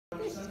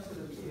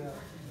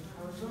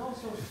was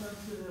also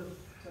sensitive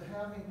to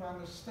having my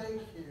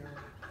mistake here.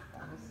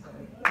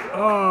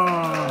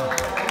 Oh.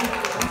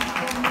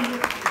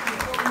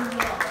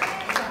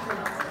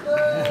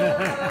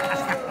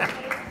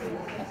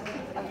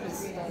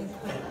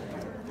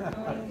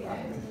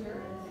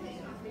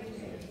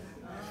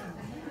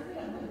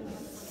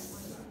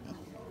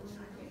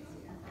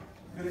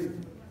 Good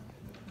evening.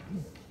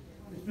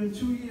 It's been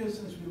 2 years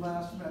since we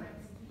last met.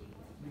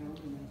 You know,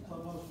 the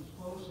clubhouse was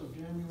closed, so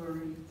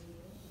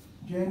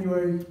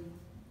January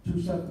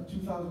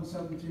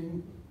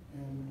 2017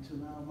 and to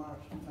now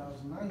March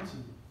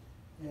 2019.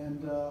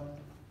 And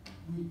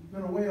we've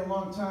been away a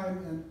long time,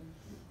 and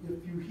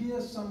if you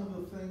hear some of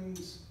the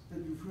things that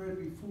you've heard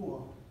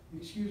before,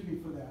 excuse me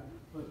for that,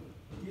 but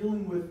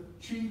dealing with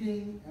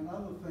cheating and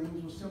other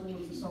things was similar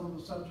to some of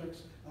the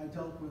subjects I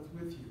dealt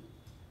with you.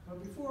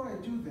 But before I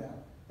do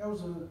that, that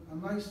was a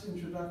nice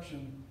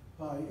introduction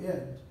by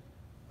Ed.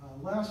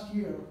 Last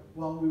year,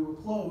 while we were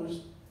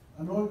closed,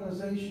 an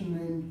organization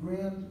named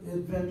Grand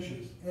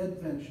Adventures,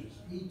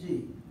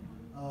 ED,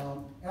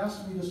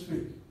 asked me to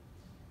speak.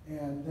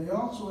 And they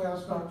also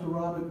asked Dr.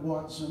 Robert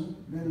Watson,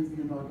 many of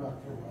you know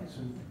Dr.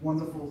 Watson,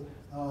 wonderful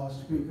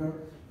speaker,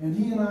 and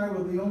he and I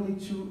were the only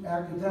two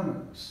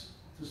academics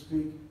to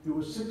speak. There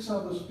were 6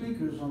 other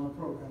speakers on the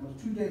program, a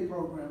 2-day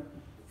program,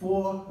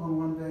 4 on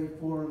one day,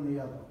 4 on the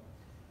other.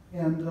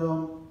 And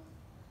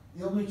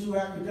the only 2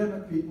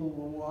 academic people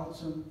were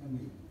Watson and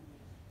me.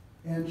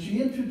 And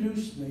she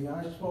introduced me,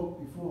 I spoke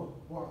before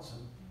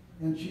Watson,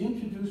 and she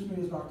introduced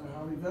me as Dr.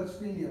 Harvey.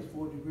 He has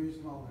 4 degrees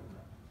and all that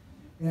crap.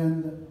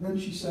 And then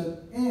she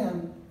said,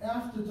 and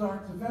after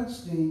Dr.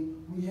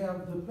 Vetstein, we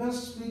have the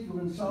best speaker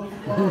in South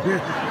Florida.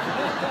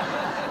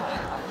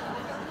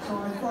 So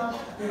I thought,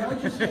 did I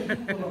just get hit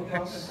with a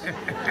bus? Did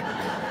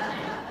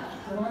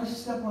I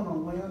step on a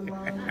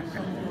landmine or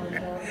something like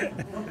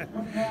that?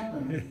 What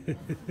happened?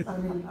 I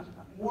mean,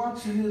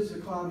 Watson is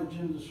the cottage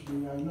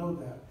industry, I know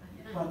that.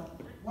 But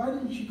why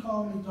didn't she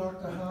call me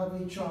Dr.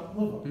 Harvey Chopped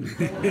Liver?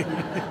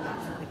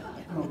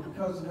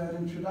 Because of that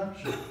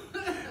introduction.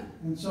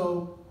 And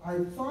so I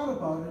thought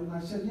about it and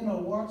I said, you know,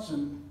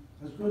 Watson,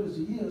 as good as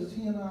he is,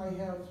 he and I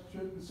have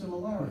certain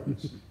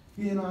similarities.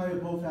 He and I are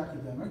both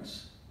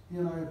academics. He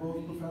and I are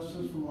both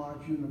professors from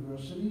large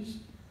universities.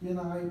 He and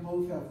I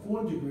both have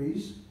 4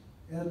 degrees.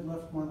 Ed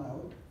left one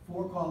out,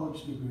 4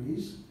 college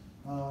degrees.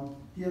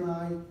 He and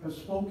I have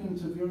spoken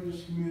to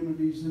various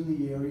communities in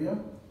the area.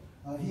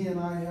 He and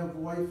I have a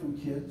wife and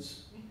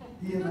kids.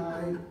 He and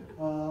I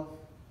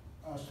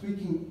are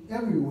speaking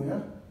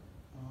everywhere.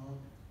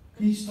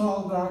 He's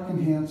tall, dark,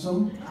 and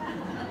handsome.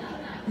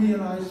 He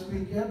and I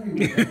speak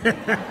everywhere. So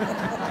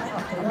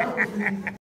that was the